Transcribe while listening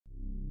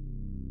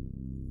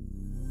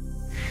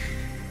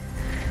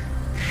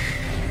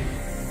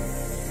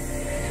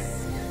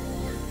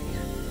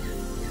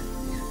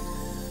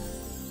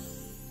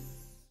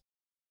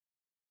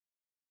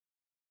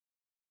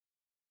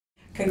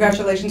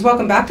Congratulations.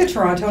 Welcome back to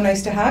Toronto.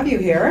 Nice to have you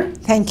here.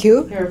 Thank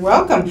you. You're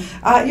welcome.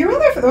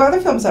 The other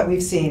films that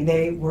we've seen,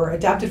 they were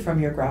adapted from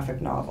your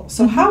graphic novel.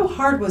 So how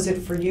hard was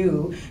it for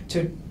you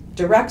to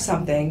direct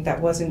something that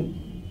wasn't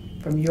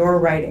from your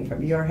writing,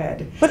 from your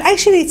head? But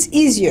actually it's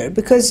easier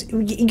because,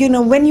 you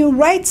know, when you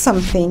write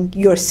something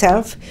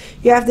yourself,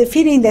 you have the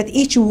feeling that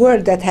each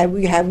word that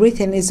you have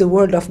written is the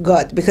word of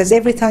God, because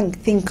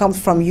everything comes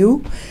from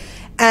you.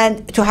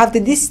 And to have the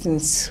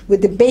distance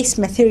with the base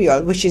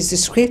material, which is the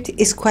script,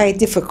 is quite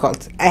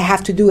difficult. I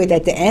have to do it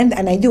at the end,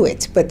 and I do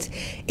it, but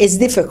it's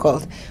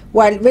difficult.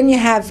 While when you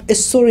have a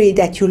story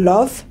that you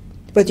love,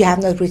 but you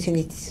have not written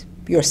it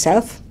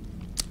yourself,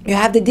 you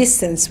have the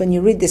distance when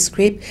you read the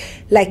script,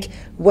 like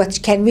what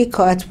can we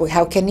cut,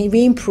 how can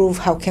we improve,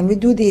 how can we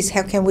do this,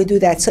 how can we do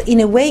that. So in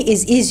a way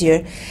it's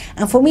easier.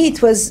 And for me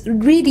it was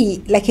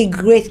really like a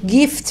great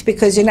gift,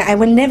 because, you know, I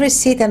will never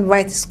sit and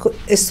write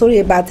a story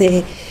about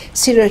a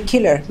serial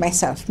killer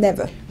myself,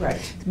 never.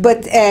 Right.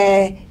 But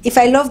if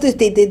I love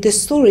the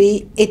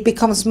story, it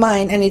becomes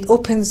mine, and it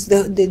opens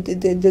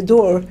the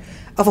door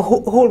of a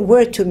whole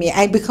world to me.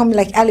 I become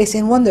like Alice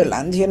in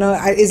Wonderland, you know.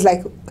 It's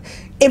like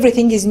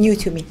everything is new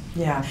to me.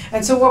 Yeah.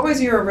 And so what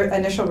was your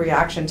initial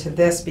reaction to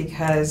this?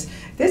 Because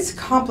this is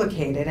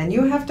complicated, and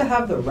you have to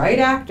have the right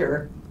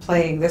actor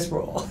playing this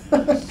role.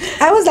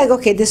 I was like,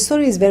 okay, the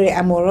story is very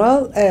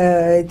amoral.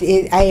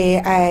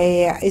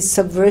 It's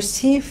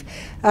subversive.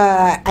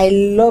 I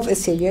love a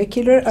serial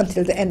killer.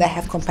 Until the end, I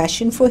have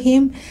compassion for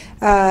him.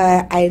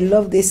 I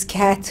love this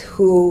cat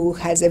who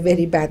has a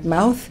very bad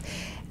mouth,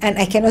 and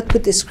I cannot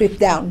put the script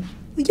down.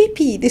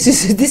 Yippee,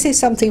 this is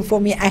something for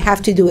me. I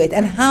have to do it.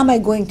 And how am I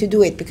going to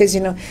do it? Because,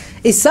 you know,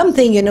 it's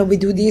something, you know, we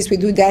do this, we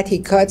do that, he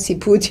cuts, he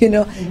puts, you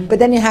know, but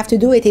then you have to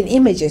do it in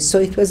images. So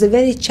it was a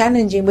very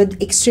challenging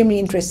but extremely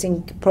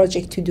interesting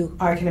project to do.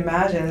 I can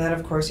imagine. And then,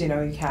 of course, you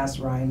know, you cast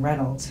Ryan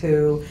Reynolds,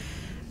 who,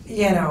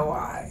 you know,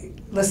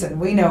 listen,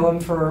 we know him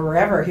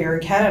forever here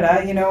in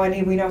Canada, you know,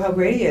 and we know how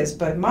great he is.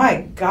 But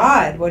my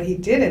God, what he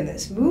did in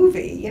this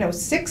movie, you know,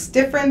 6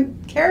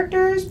 different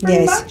characters,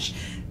 pretty much.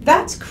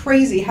 That's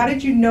crazy. How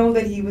did you know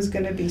that he was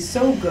going to be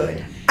so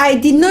good? I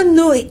did not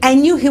know. I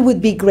knew he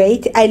would be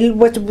great.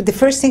 The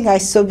first thing I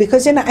saw,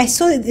 because, you know, I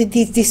saw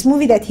this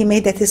movie that he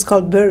made that is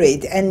called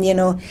Buried, and, you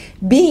know,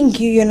 being,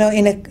 you know,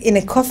 in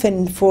a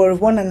coffin for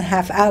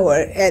 1.5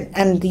 hours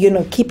and you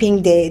know,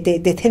 keeping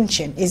the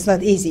tension is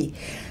not easy.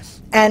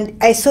 And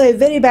I saw a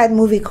very bad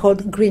movie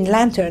called Green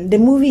Lantern. The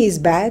movie is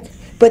bad,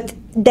 but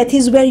that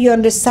is where you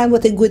understand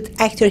what a good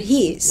actor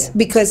he is. Yeah.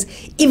 Because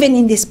even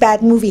in this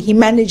bad movie, he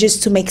manages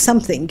to make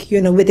something,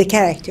 you know, with the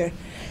character.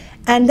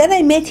 And then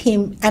I met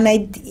him, and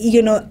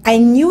I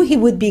knew he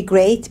would be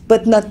great,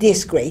 but not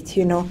this great,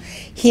 you know.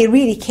 He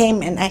really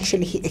came, and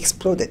actually he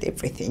exploded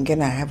everything. You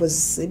know, I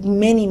was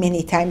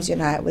many times, you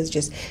know, I was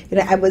just, you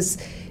know, I was,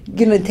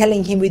 you know,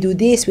 telling him we do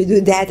this, we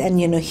do that,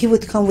 and, you know, he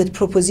would come with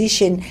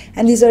proposition.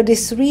 And these are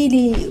this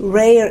really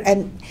rare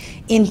and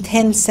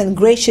intense and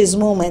gracious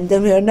moment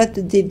that we are not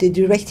the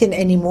directing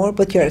anymore,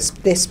 but you're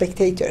the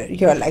spectator.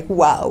 You're like,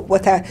 wow,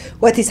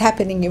 what is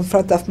happening in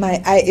front of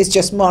my eye is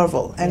just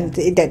marvel. And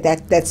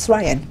that's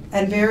Ryan.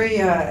 And very,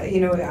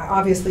 you know,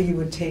 obviously you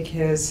would take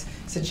his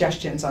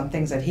suggestions on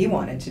things that he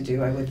wanted to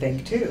do, I would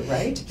think, too,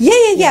 right?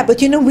 Yeah.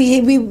 But, you know, we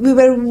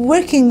were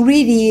working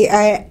really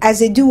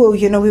as a duo.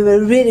 You know, we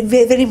were really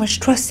very much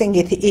trusting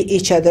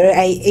each other.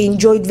 I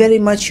enjoyed very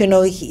much, you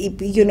know,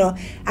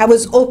 I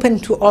was open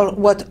to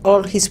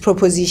all his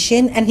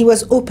proposition, and he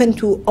was open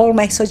to all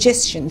my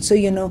suggestions. So,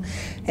 you know,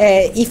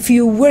 if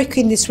you work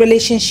in this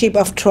relationship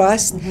of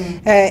trust,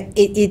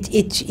 it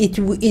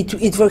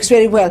works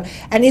very well.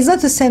 And it's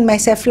not to send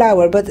myself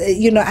flower, but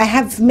you know, I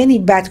have many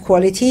bad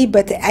quality,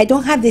 but I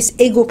don't have this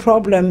ego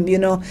problem, you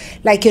know,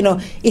 like, you know,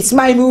 it's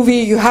my movie,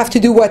 you have to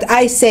do what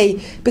I say.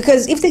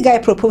 Because if the guy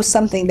proposed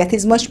something that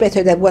is much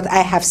better than what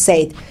I have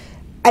said,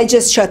 I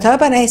just shut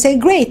up and I say,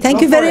 great, thank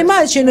you very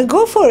much, you know,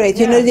 go for it.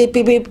 Yeah. You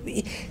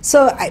know,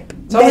 so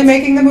it's only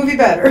making the movie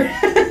better.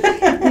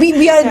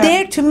 we are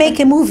there to make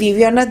a movie.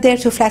 We are not there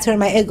to flatter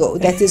my ego.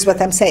 That is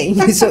what I'm saying.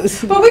 So,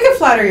 well, we can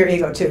flatter your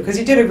ego too, because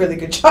you did a really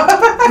good job.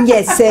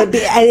 Yes,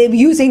 I'm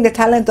using the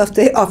talent of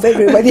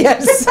everybody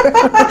else.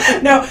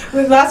 No,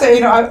 last,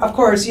 you know, of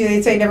course,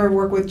 they say never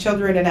work with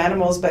children and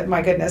animals, but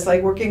my goodness,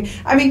 like working.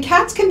 I mean,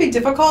 cats can be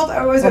difficult.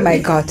 Oh my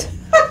God.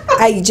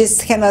 I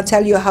just cannot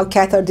tell you how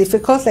cats are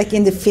difficult. Like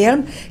in the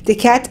film, the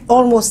cat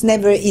almost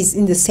never is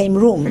in the same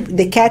room.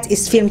 The cat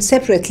is filmed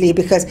separately,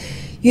 because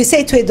you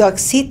say to a dog,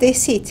 sit, they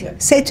sit. Yeah.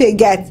 Say to a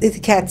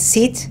cat,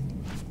 sit.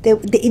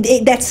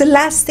 That's the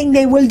last thing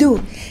they will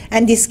do.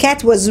 And this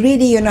cat was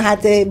really, you know,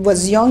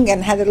 was young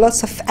and had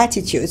lots of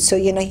attitude. So,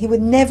 you know, he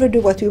would never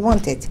do what we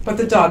wanted. But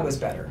the dog was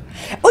better.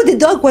 Oh, the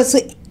dog was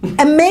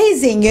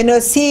amazing, you know,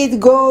 sit,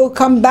 go,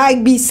 come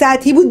back, be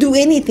sad. He would do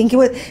anything.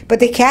 But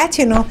the cat,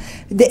 you know,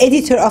 the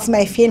editor of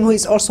my film, who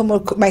is also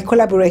my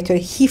collaborator,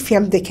 he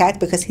filmed the cat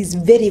because he's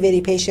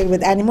very patient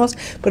with animals.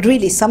 But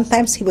really,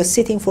 sometimes he was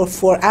sitting for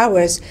 4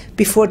 hours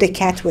before the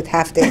cat would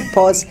have the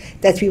pause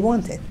that we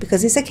wanted,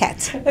 because it's a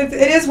cat. It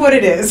is what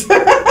it is.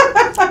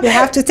 You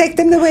have to take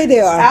them the way they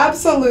are.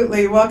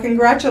 Absolutely. Well,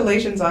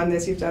 congratulations on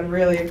this. You've done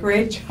really a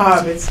great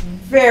job. It's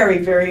very,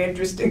 very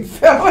interesting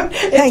film.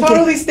 It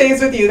totally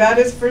stays with you, that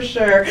is for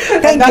sure.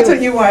 And that's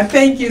what you want.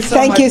 Thank you so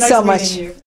much. Thank you so Nice much. meeting you.